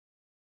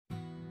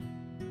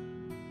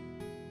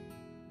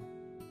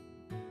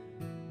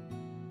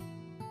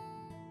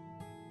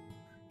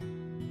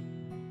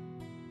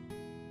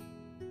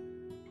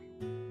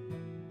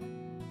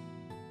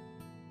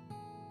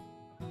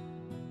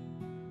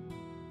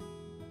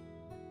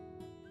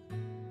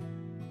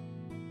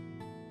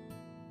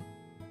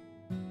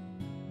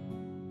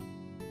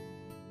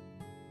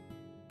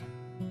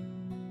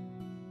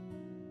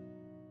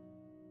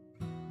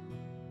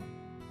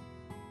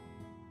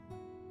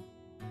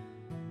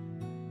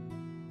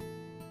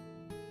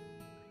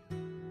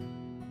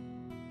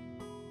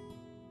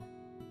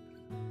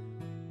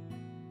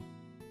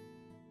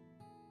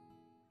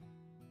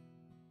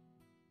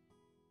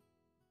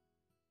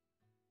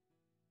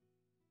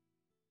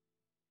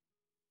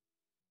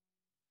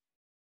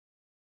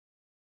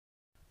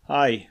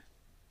Hi,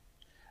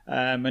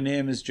 my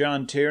name is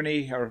John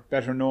Tierney, or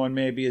better known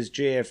maybe as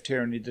JF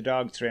Tierney, the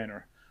dog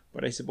trainer.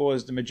 But I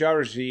suppose the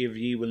majority of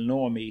ye will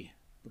know me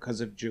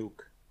because of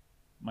Duke,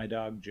 my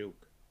dog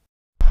Duke.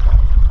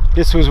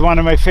 This was one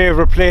of my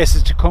favourite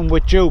places to come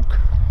with Duke.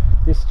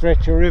 This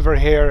stretch of river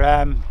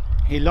here,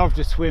 he loved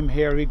to swim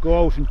here. He'd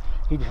go out and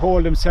he'd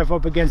hold himself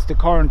up against the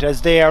current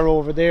as they are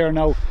over there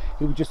now.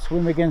 He would just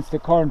swim against the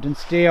current and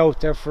stay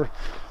out there for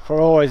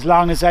as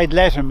long as I'd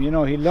let him. You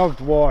know, he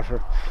loved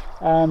water.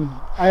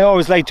 I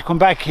always like to come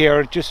back here.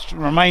 It just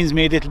reminds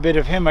me a little bit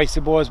of him, I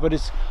suppose, but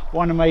it's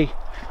one of my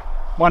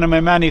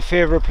many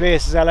favourite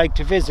places I like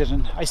to visit,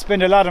 and I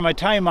spend a lot of my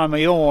time on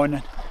my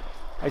own.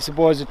 I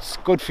suppose it's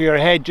good for your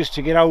head just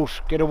to get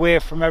out, get away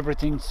from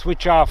everything,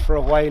 switch off for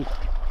a while,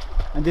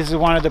 and this is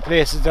one of the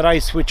places that I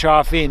switch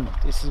off in.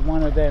 This is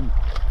one of them.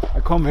 I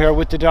come here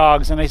with the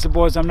dogs, and I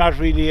suppose I'm not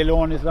really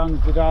alone as long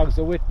as the dogs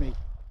are with me.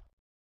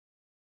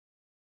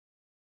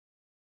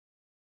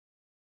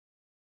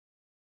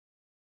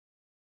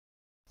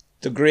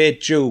 The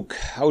great Duke,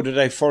 how did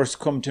I first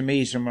come to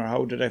meet him, or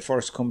how did I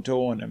first come to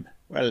own him?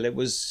 Well, it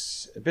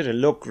was a bit of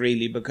luck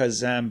really,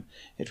 because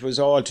it was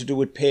all to do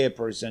with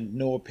papers and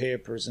no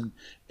papers and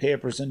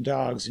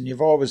dogs. And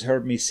you've always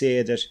heard me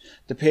say that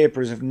the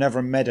papers have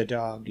never met a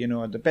dog. You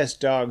know, the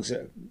best dogs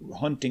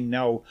hunting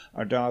now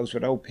are dogs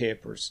without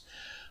papers.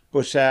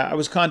 But I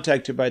was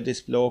contacted by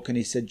this bloke, and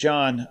he said,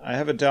 "John, I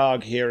have a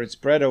dog here. It's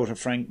bred out of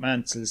Frank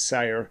Mansell's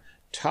sire.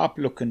 Top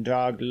looking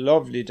dog,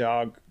 lovely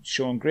dog,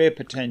 showing great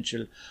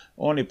potential.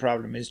 Only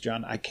problem is,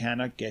 John, I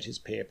cannot get his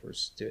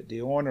papers. The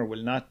owner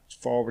will not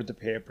forward the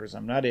papers.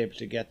 I'm not able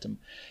to get them."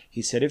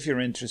 He said, "If you're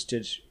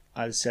interested,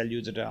 I'll sell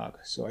you the dog."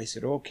 So I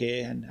said,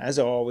 okay. And as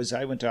always,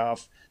 I went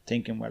off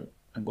thinking, well,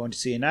 I'm going to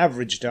see an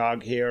average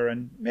dog here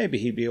and maybe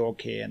he'll be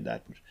okay and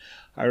that. But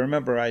I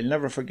remember, I'll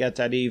never forget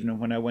that evening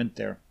when I went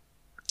there.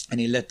 And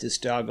he let this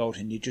dog out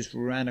and he just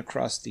ran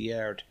across the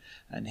yard.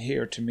 And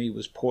here to me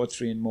was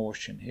poetry in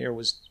motion. Here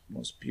was the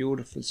most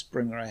beautiful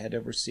springer I had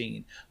ever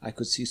seen. I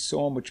could see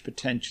so much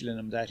potential in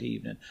him that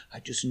evening.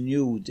 I just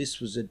knew this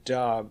was a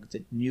dog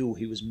that knew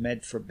he was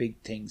meant for big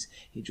things.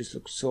 He just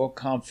looked so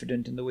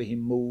confident in the way he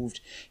moved.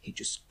 He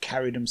just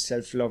carried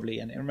himself lovely.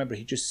 And I remember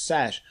he just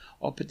sat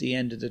up at the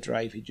end of the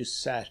drive. He just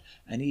sat.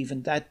 And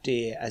even that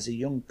day, as a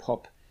young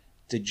pup,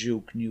 the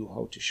Duke knew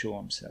how to show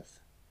himself.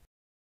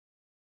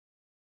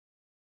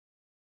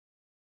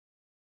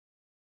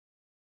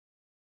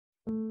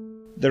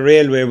 The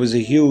railway was a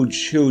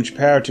huge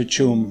part of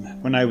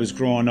Tuam when I was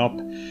growing up.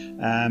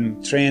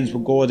 Trains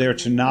would go there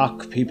to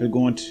Knock, people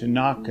going to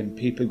Knock and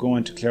people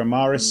going to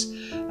Claremorris.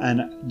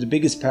 And the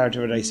biggest part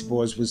of it, I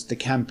suppose, was the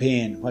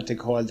campaign, what they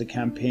called the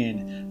campaign.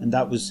 And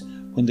that was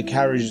when the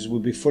carriages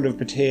would be full of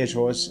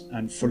potatoes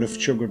and full of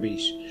sugar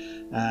beet.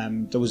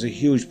 There was a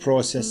huge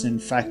processing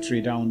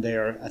factory down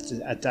there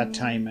at that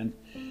time, and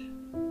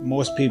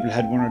most people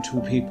had one or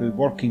two people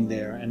working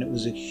there, and it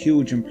was a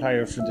huge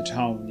employer for the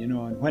town, you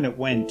know. And when it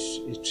went,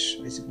 it,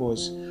 I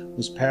suppose,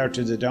 was part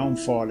of the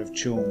downfall of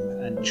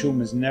Tuam, and Tuam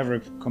has never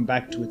come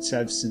back to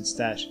itself since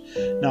that.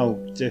 Now,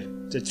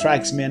 the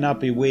tracks may not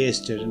be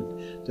wasted,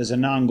 and there's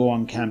an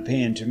ongoing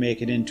campaign to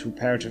make it into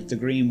part of the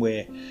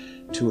Greenway,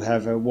 to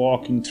have a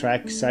walking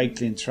track,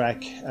 cycling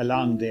track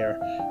along there,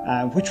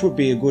 which would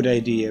be a good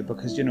idea,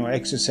 because, you know,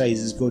 exercise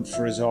is good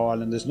for us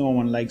all, and there's no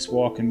one likes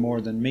walking more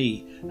than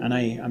me, and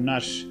I'm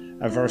not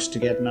averse to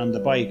getting on the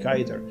bike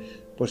either.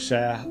 But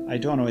I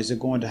don't know, is it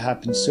going to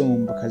happen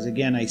soon? Because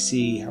again, I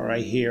see or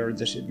I hear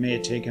that it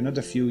may take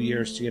another few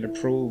years to get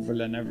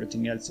approval and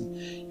everything else. And,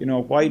 you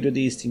know, why do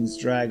these things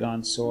drag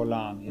on so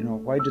long? You know,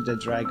 why do they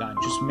drag on?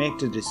 Just make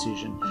the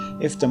decision.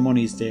 If the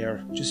money's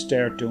there, just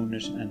start doing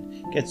it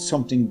and get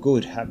something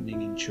good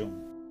happening in Tuam.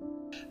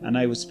 And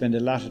I would spend a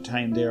lot of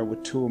time there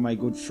with two of my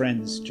good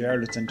friends,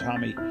 Jarlath and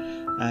Tommy,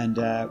 and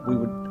we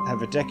would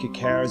have a deck of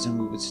cards and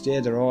we would stay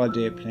there all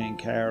day playing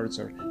cards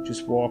or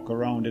just walk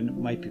around, and it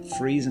might be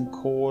freezing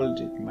cold,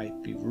 it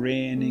might be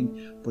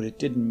raining, but it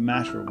didn't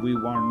matter. We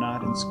were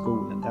not in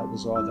school, and that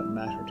was all that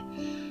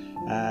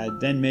mattered.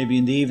 Then maybe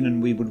in the evening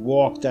we would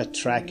walk that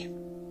track,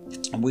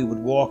 and we would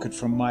walk it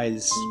for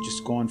miles,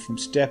 just going from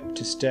step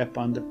to step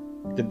on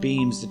the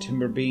beams, the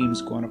timber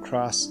beams going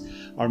across,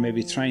 or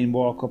maybe try and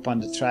walk up on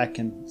the track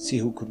and see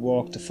who could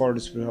walk the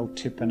furthest without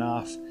tipping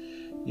off,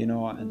 you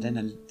know. And then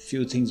a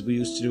few things we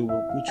used to do,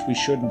 which we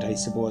shouldn't, I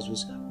suppose,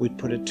 was we'd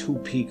put a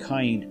 2p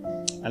coin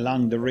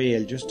along the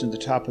rail, just on the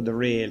top of the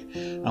rail,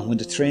 and when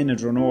the train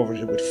had run over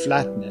it, it would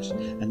flatten it,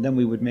 and then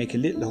we would make a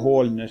little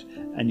hole in it,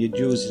 and you'd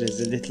use it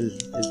as a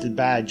little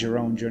badge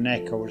around your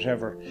neck or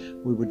whatever.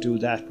 We would do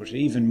that. But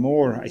even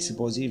more, I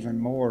suppose, even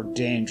more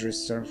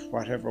dangerous or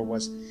whatever it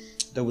was,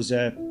 there was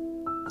a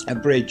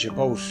bridge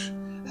about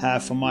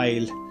half a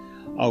mile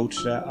out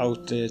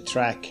the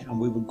track, and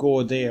we would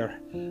go there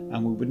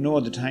and we would know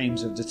the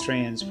times of the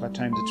trains, what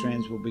time the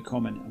trains would be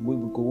coming, and we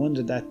would go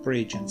under that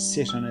bridge and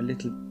sit on a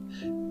little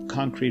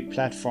concrete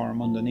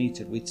platform underneath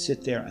it. We'd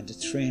sit there and the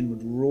train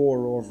would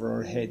roar over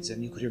our heads,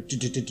 and you could hear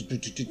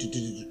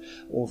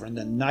over, and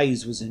the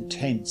noise was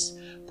intense,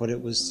 but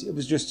it was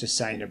just a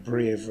sign of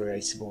bravery, I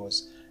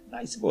suppose.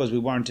 I suppose we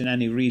weren't in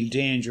any real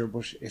danger,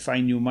 but if I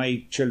knew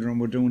my children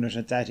were doing it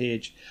at that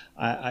age,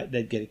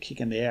 they'd get a kick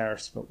in the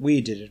arse. But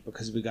we did it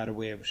because we got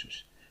away with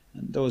it.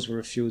 And those were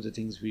a few of the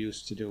things we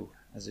used to do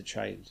as a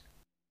child.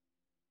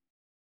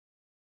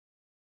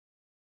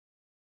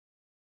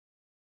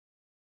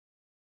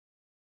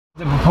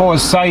 The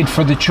proposed site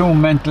for the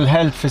Tuam mental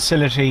health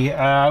facility,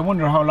 I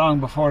wonder how long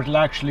before it'll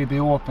actually be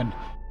open.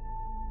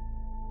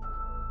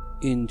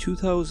 In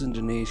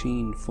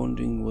 2018,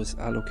 funding was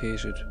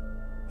allocated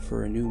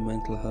for a new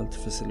mental health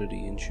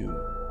facility in Tuam.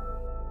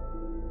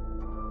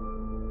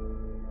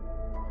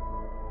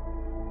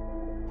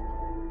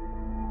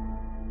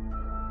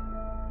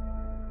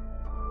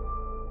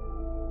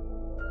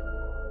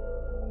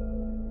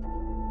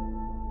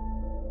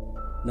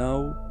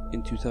 Now,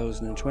 in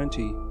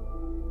 2020,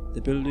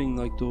 the building,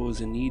 like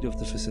those in need of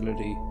the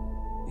facility,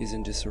 is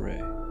in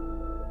disarray.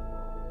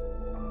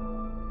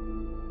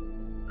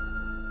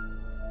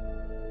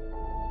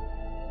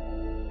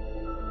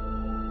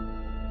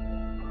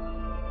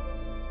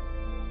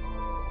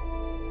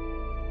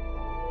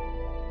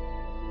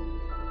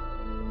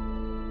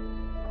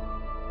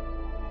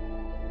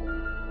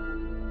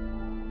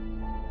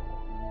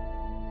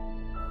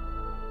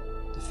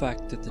 The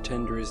fact that the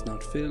tender is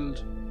not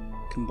filled,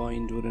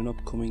 combined with an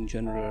upcoming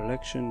general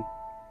election,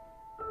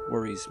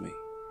 worries me.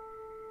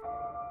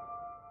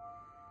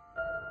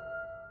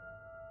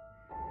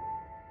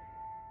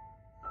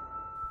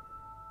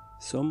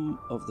 Some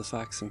of the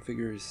facts and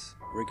figures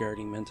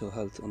regarding mental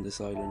health on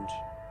this island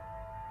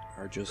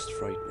are just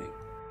frightening.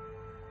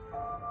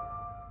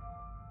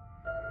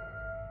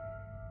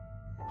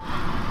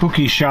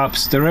 Bookie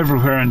shops, they're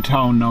everywhere in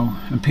town now,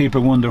 and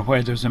people wonder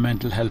why there's a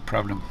mental health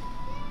problem.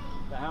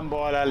 The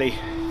handball alley,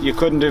 you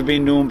couldn't have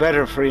been doing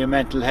better for your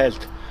mental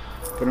health,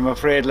 but I'm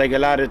afraid, like a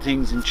lot of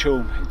things in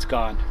Tuam, it's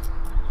gone.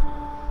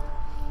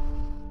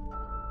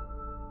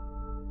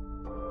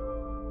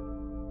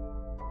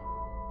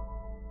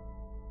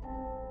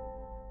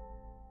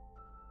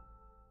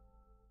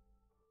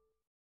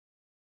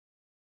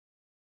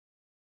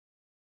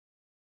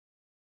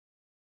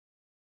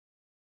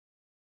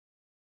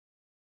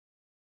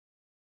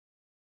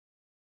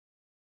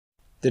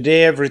 The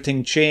day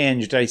everything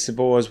changed, I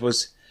suppose,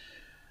 was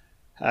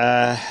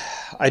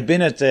I'd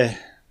been at the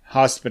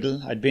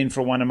hospital. I'd been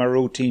for one of my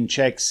routine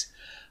checks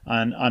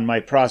on my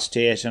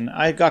prostate, and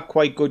I got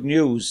quite good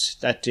news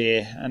that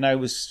day, and I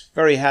was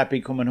very happy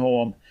coming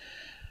home.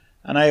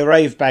 And I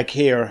arrived back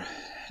here,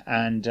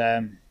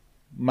 and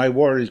my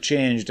world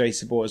changed, I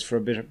suppose, for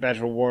a bit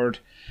better word,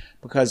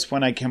 because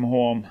when I came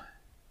home,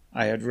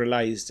 I had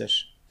realised that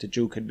the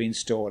Duke had been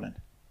stolen.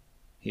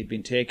 He'd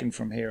been taken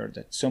from here,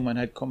 that someone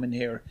had come in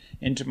here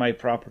into my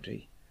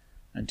property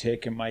and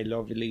taken my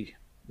lovely,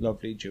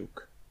 lovely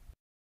Duke.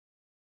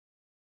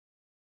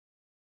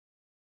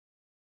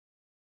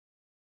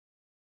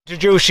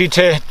 Introduce you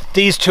to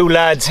these two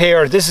lads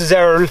here. This is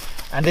Earl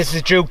and this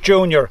is Duke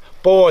Jr.,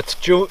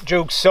 both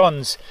Duke's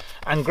sons,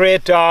 and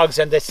great dogs,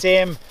 and the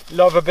same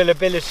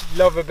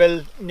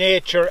lovable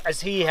nature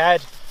as he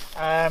had.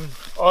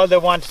 All they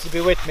wanted to be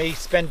with me,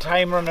 spend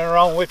time running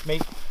around with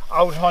me,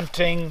 out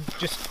hunting,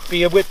 just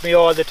be with me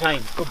all the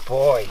time. Good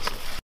boys.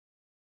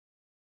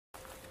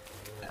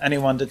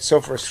 Anyone that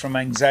suffers from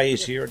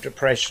anxiety or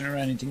depression or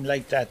anything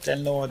like that, they'll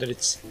know that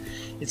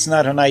it's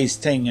not a nice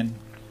thing, and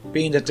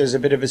being that there's a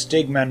bit of a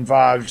stigma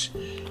involved,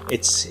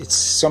 it's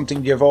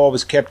something you've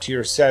always kept to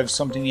yourself,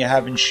 something you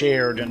haven't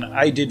shared, and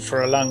I did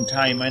for a long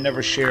time. I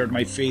never shared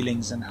my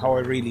feelings and how I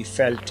really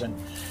felt and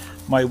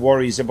my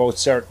worries about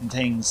certain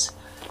things.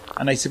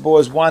 And I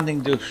suppose one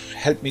thing to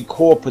help me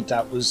cope with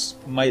that was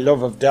my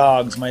love of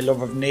dogs, my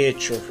love of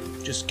nature,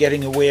 just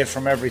getting away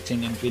from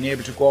everything and being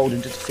able to go out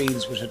into the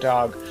fields with a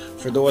dog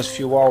for those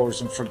few hours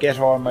and forget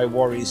all my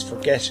worries,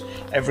 forget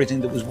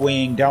everything that was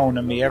weighing down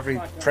on me. Every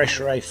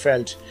pressure I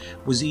felt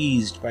was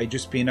eased by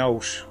just being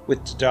out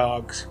with the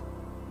dogs,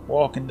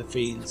 walking the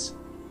fields,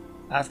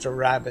 after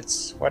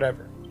rabbits,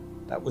 whatever.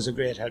 That was a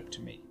great help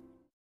to me.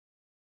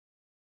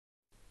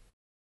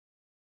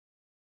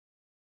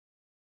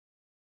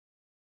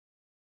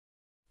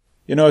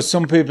 You know,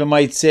 some people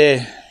might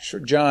say,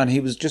 sure, John, he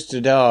was just a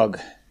dog,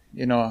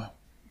 you know,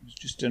 he was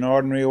just an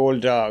ordinary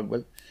old dog.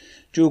 Well,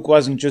 Duke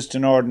wasn't just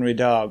an ordinary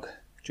dog.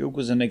 Duke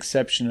was an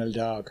exceptional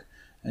dog.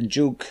 And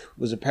Duke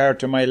was a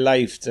part of my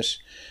life that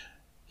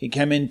he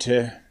came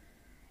into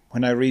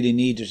when I really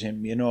needed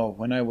him, you know,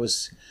 when I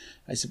was,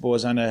 I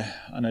suppose, on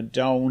a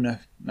down,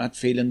 not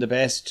feeling the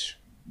best,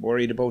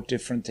 worried about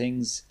different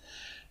things.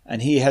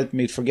 And he helped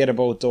me forget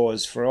about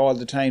those. For all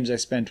the times I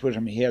spent with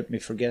him, he helped me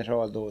forget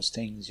all those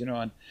things, you know.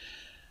 And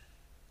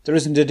there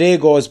isn't a day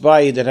goes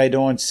by that I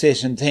don't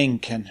sit and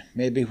think, and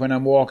maybe when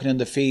I'm walking in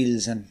the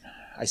fields and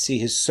I see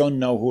his son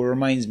now, who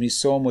reminds me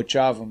so much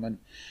of him, and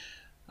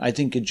I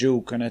think of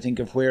Duke and I think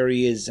of where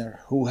he is or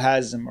who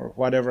has him or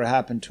whatever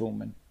happened to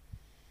him. And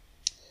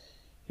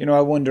you know,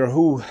 I wonder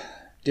who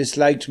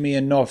disliked me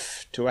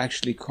enough to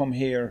actually come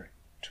here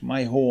to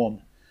my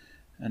home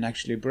and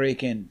actually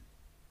break in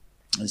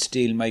and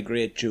steal my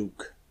great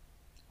Duke.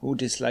 Who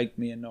disliked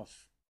me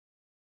enough?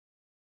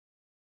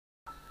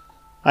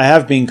 I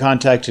have been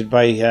contacted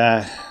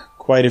by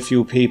quite a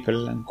few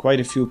people, and quite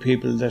a few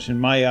people that in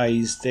my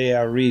eyes they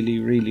are really,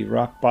 really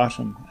rock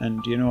bottom,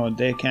 and you know,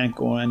 they can't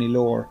go any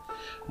lower.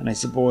 And I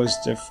suppose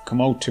they've come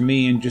out to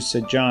me and just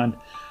said, John,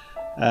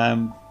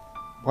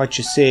 what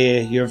you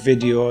say, your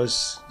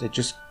videos, they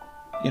just,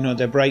 you know,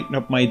 they brighten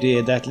up my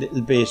day that little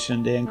bit,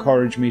 and they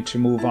encourage me to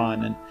move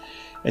on. And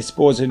I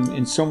suppose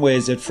in some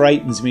ways it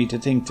frightens me to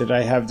think that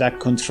I have that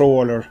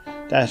control or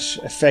that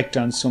effect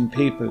on some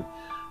people.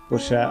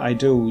 But I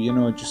do, you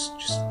know, just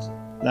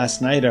last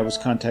night I was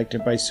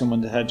contacted by someone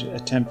that had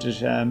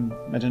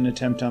made an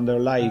attempt on their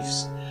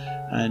lives.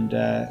 And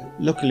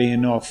luckily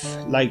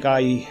enough, like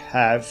I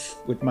have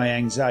with my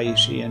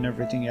anxiety and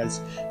everything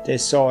else, they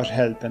sought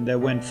help and they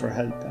went for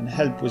help, and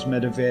help was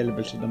made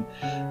available to them.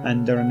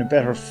 And they're in a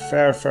better,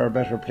 far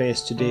better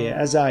place today,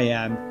 as I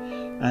am.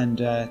 And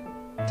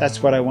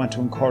that's what I want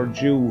to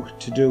encourage you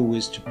to do,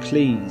 is to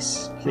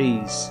please,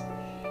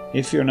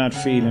 if you're not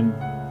feeling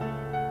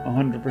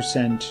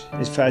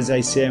 100%, as I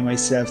say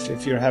myself,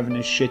 if you're having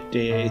a shit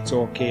day, it's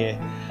okay,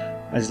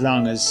 as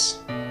long as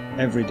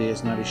every day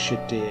is not a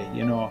shit day,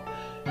 you know.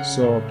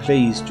 So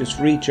please just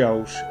reach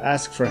out,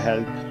 ask for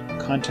help,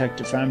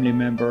 contact a family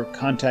member,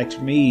 contact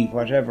me,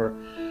 whatever.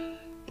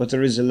 But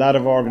there is a lot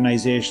of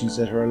organisations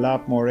that are a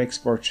lot more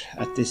expert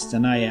at this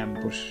than I am.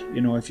 But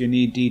you know, if you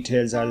need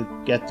details, I'll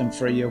get them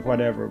for you,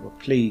 whatever. But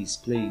please,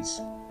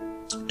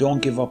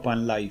 don't give up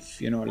on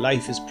life. You know,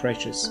 life is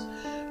precious.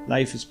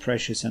 Life is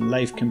precious, and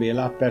life can be a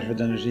lot better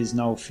than it is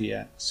now for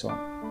you. So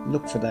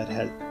look for that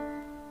help,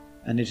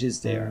 and it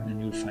is there,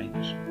 and you'll find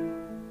it.